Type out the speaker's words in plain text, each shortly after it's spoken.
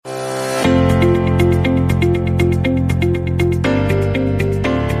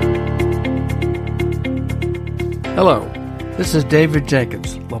Hello, this is David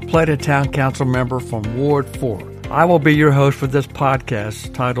Jenkins, La Plata Town Council member from Ward 4. I will be your host for this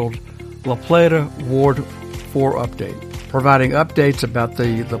podcast titled La Plata Ward 4 Update, providing updates about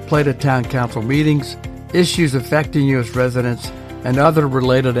the La Plata Town Council meetings, issues affecting you as residents, and other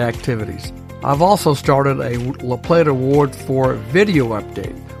related activities. I've also started a La Plata Ward 4 video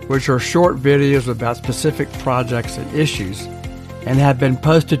update, which are short videos about specific projects and issues, and have been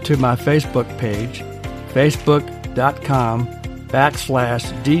posted to my Facebook page,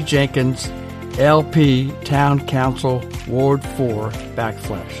 facebook.com/djenkinslp Town Council Ward 4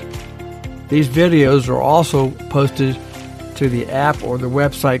 /. These videos are also posted to the app or the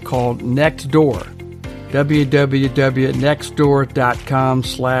website called Nextdoor,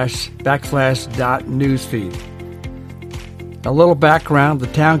 www.nextdoor.com//.newsfeed. A little background: the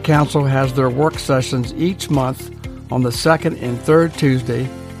Town Council has their work sessions each month on the second and third Tuesday,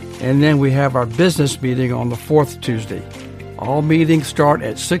 and then we have our business meeting on the fourth Tuesday. All meetings start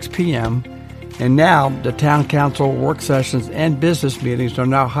at 6 p.m., and now the Town Council work sessions and business meetings are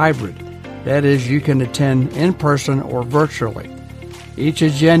now hybrid. That is, you can attend in person or virtually. Each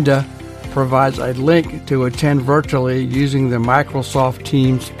agenda provides a link to attend virtually using the Microsoft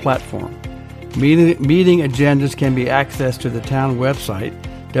Teams platform. Meeting agendas can be accessed to the town website,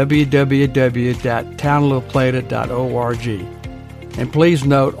 www.townlaplata.org. And please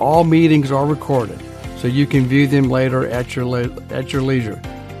note, all meetings are recorded, so you can view them later at your leisure.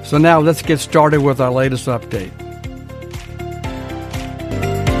 So now let's get started with our latest update.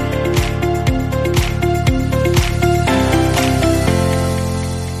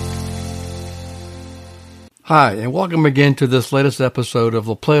 Hi, and welcome again to this latest episode of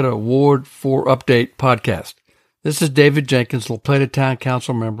La Plata Ward 4 Update podcast. This is David Jenkins, La Plata Town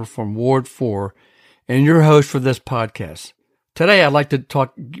Council member from Ward 4, and your host for this podcast. Today, I'd like to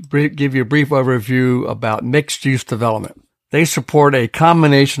give you a brief overview about mixed-use development. They support a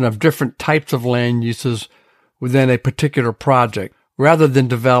combination of different types of land uses within a particular project, rather than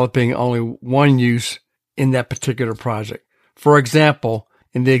developing only one use in that particular project. For example,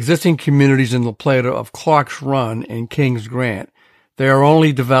 in the existing communities in La Plata of Clark's Run and Kings Grant, they are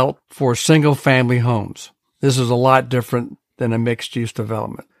only developed for single-family homes. This is a lot different than a mixed-use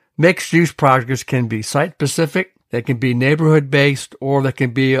development. Mixed-use projects can be site-specific, they can be neighborhood-based, or they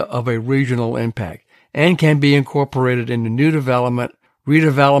can be of a regional impact, and can be incorporated into new development,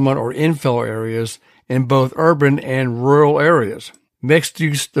 redevelopment, or infill areas in both urban and rural areas.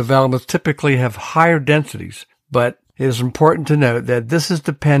 Mixed-use developments typically have higher densities, but it is important to note that this is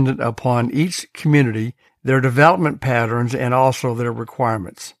dependent upon each community, their development patterns, and also their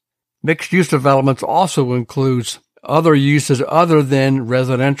requirements. Mixed-use developments also includes other uses other than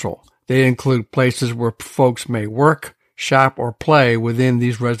residential. They include places where folks may work, shop, or play within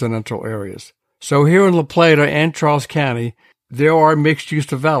these residential areas. So here in La Plata and Charles County, there are mixed-use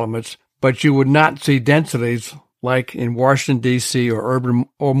developments, but you would not see densities like in Washington, D.C. or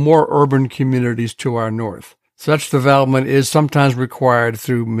more urban communities to our north. Such development is sometimes required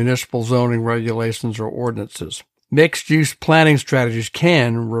through municipal zoning regulations or ordinances. Mixed-use planning strategies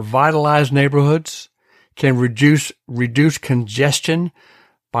can revitalize neighborhoods, can reduce congestion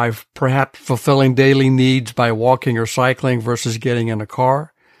by perhaps fulfilling daily needs by walking or cycling versus getting in a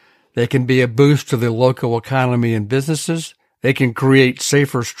car. They can be a boost to the local economy and businesses. They can create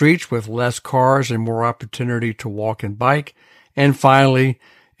safer streets with less cars and more opportunity to walk and bike. And finally,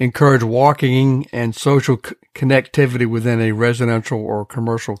 encourage walking and social connectivity within a residential or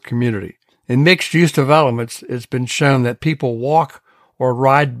commercial community. In mixed-use developments, it's been shown that people walk or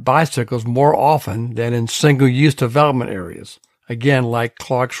ride bicycles more often than in single-use development areas, again, like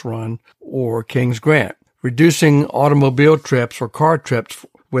Clark's Run or Kings Grant. Reducing automobile trips or car trips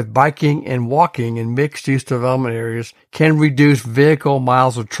with biking and walking in mixed-use development areas can reduce vehicle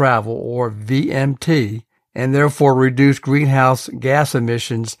miles of travel, or VMT, and therefore reduce greenhouse gas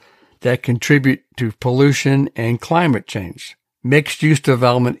emissions that contribute to pollution and climate change. Mixed-use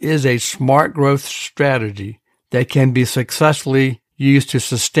development is a smart growth strategy that can be successfully used to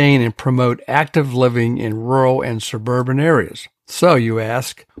sustain and promote active living in rural and suburban areas. So, you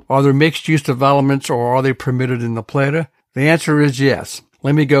ask, are there mixed-use developments or are they permitted in La Plata? The answer is yes.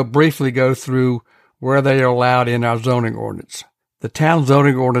 Let me briefly go through where they are allowed in our zoning ordinance. The town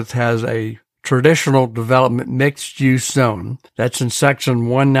zoning ordinance has a traditional development mixed-use zone. That's in section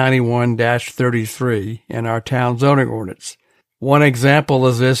 191-33 in our town zoning ordinance. One example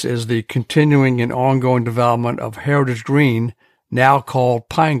of this is the continuing and ongoing development of Heritage Green, now called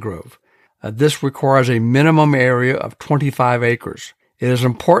Pine Grove. This requires a minimum area of 25 acres. It is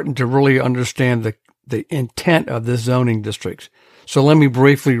important to really understand the intent of this zoning district. So let me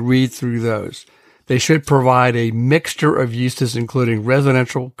briefly read through those. They should provide a mixture of uses, including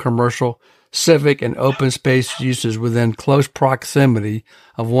residential, commercial, civic, and open space uses within close proximity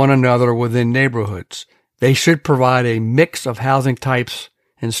of one another within neighborhoods. They should provide a mix of housing types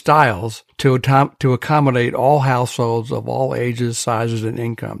and styles to accommodate all households of all ages, sizes, and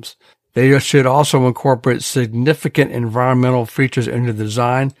incomes. They should also incorporate significant environmental features into the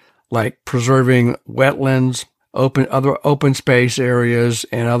design, like preserving wetlands, other open space areas,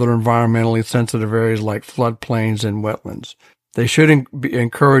 and other environmentally sensitive areas like floodplains and wetlands. They should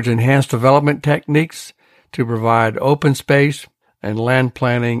encourage enhanced development techniques to provide open space and land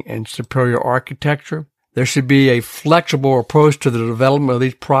planning and superior architecture. There should be a flexible approach to the development of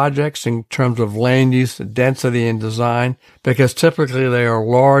these projects in terms of land use, density, and design, because typically they are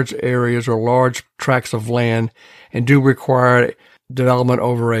large areas or large tracts of land and do require development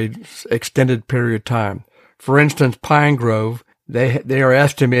over an extended period of time. For instance, Pine Grove, they are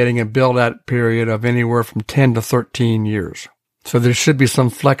estimating a build-out period of anywhere from 10 to 13 years. So there should be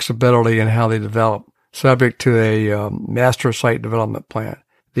some flexibility in how they develop, subject to a master site development plan.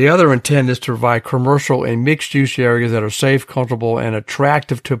 The other intent is to provide commercial and mixed-use areas that are safe, comfortable, and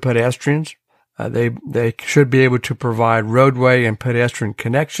attractive to pedestrians. They should be able to provide roadway and pedestrian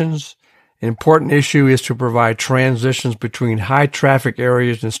connections. An important issue is to provide transitions between high-traffic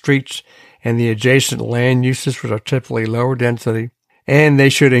areas and streets and the adjacent land uses, which are typically lower density. And they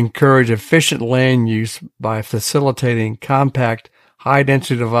should encourage efficient land use by facilitating compact,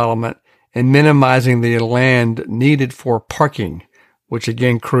 high-density development and minimizing the land needed for parking, which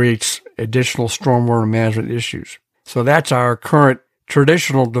again creates additional stormwater management issues. So that's our current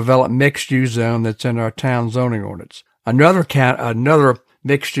traditional developed mixed-use zone that's in our town zoning ordinance. Another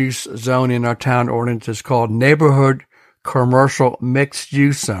mixed-use zone in our town ordinance is called Neighborhood Commercial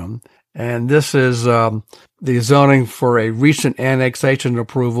Mixed-Use Zone. And this is the zoning for a recent annexation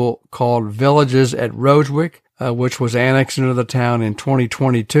approval called Villages at Rosewick, which was annexed into the town in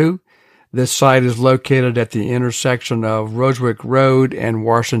 2022. This site is located at the intersection of Rosewick Road and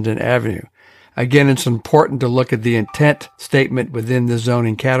Washington Avenue. Again, it's important to look at the intent statement within the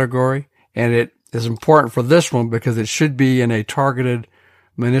zoning category, and it is important for this one because it should be in a targeted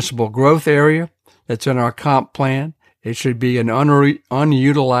municipal growth area that's in our comp plan. It should be an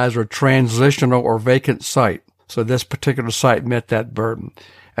unutilized or transitional or vacant site. So this particular site met that burden.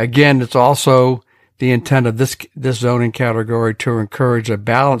 Again, it's also the intent of this zoning category to encourage a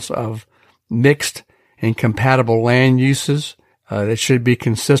balance of mixed and compatible land uses. That should be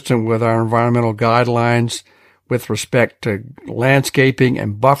consistent with our environmental guidelines with respect to landscaping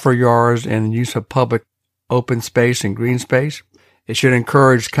and buffer yards and the use of public open space and green space. It should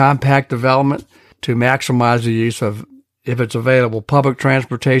encourage compact development to maximize the use of, if it's available, public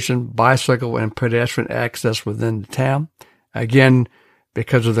transportation, bicycle, and pedestrian access within the town. Again,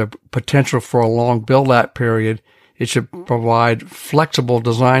 because of the potential for a long build-out period, it should provide flexible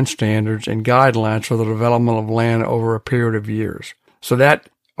design standards and guidelines for the development of land over a period of years. So that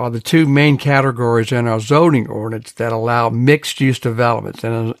are the two main categories in our zoning ordinance that allow mixed-use developments.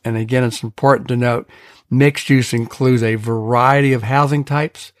 And again, it's important to note, mixed use includes a variety of housing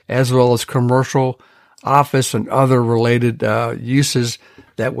types, as well as commercial, office, and other related uses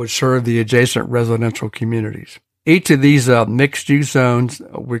that would serve the adjacent residential communities. Each of these mixed-use zones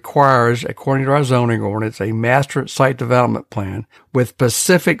requires, according to our zoning ordinance, a master site development plan with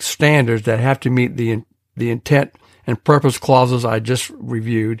specific standards that have to meet the intent and purpose clauses I just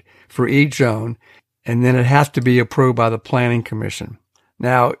reviewed for each zone, and then it has to be approved by the Planning Commission.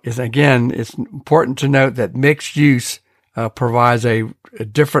 Now, it's important to note that mixed use provides a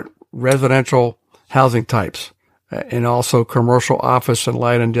different residential housing types, and also commercial, office, and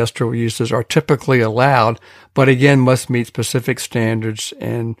light industrial uses are typically allowed, but again must meet specific standards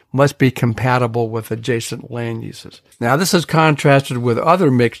and must be compatible with adjacent land uses. Now, this is contrasted with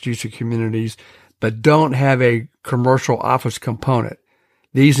other mixed-use communities but don't have a commercial office component.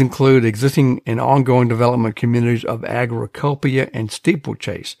 These include existing and ongoing development communities of Agriculpia and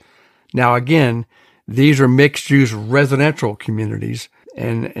Steeplechase. Now, again, these are mixed-use residential communities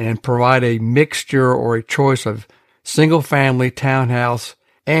and provide a mixture or a choice of single-family, townhouse,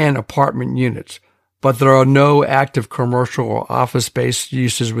 and apartment units. But there are no active commercial or office-based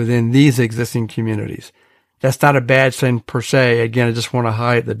uses within these existing communities. That's not a bad thing per se. Again, I just want to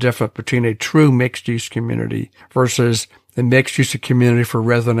highlight the difference between a true mixed-use community versus the mixed-use community for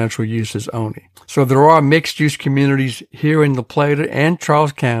residential uses only. So there are mixed-use communities here in La Plata and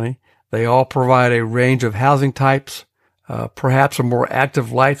Charles County. They all provide a range of housing types, perhaps a more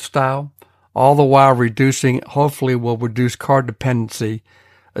active lifestyle, all the while hopefully will reduce car dependency,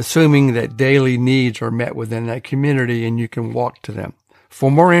 assuming that daily needs are met within that community and you can walk to them.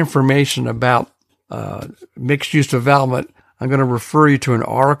 For more information about mixed-use development, I'm going to refer you to an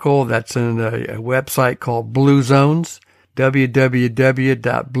article that's in a website called Blue Zones,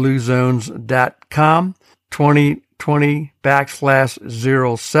 www.bluezones.com,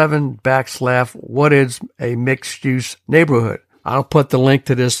 2020/07/what is a mixed-use neighborhood. I'll put the link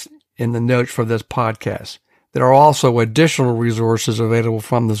to this in the notes for this podcast. There are also additional resources available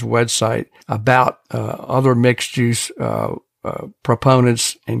from this website about other mixed-use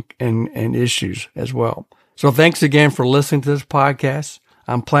proponents and issues as well. So thanks again for listening to this podcast.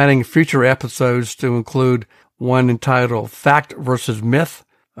 I'm planning future episodes to include one entitled Fact versus Myth,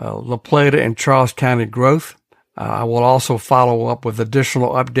 La Plata and Charles County Growth. I will also follow up with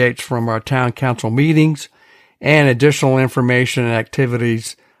additional updates from our town council meetings and additional information and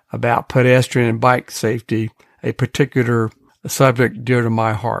activities about pedestrian and bike safety, a particular subject dear to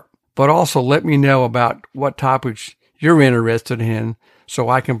my heart. But also let me know about what topics you're interested in so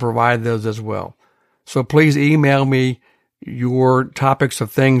I can provide those as well. So please email me your topics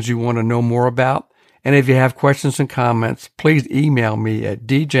of things you want to know more about. And if you have questions and comments, please email me at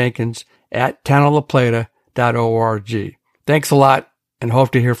djenkins@townoflaplata.org. Thanks a lot and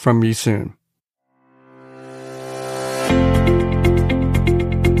hope to hear from you soon.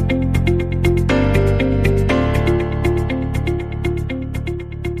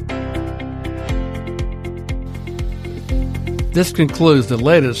 This concludes the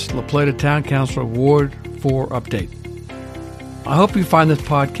latest La Plata Town Council Ward 4 update. I hope you find this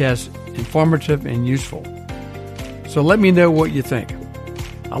podcast informative and useful. So let me know what you think.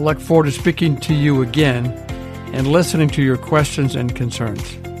 I look forward to speaking to you again and listening to your questions and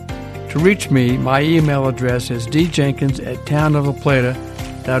concerns. To reach me, my email address is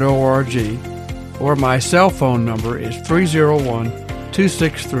djenkins@townoflaplata.org, or my cell phone number is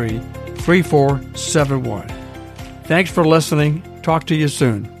 301-263-3471. Thanks for listening. Talk to you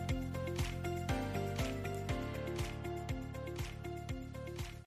soon.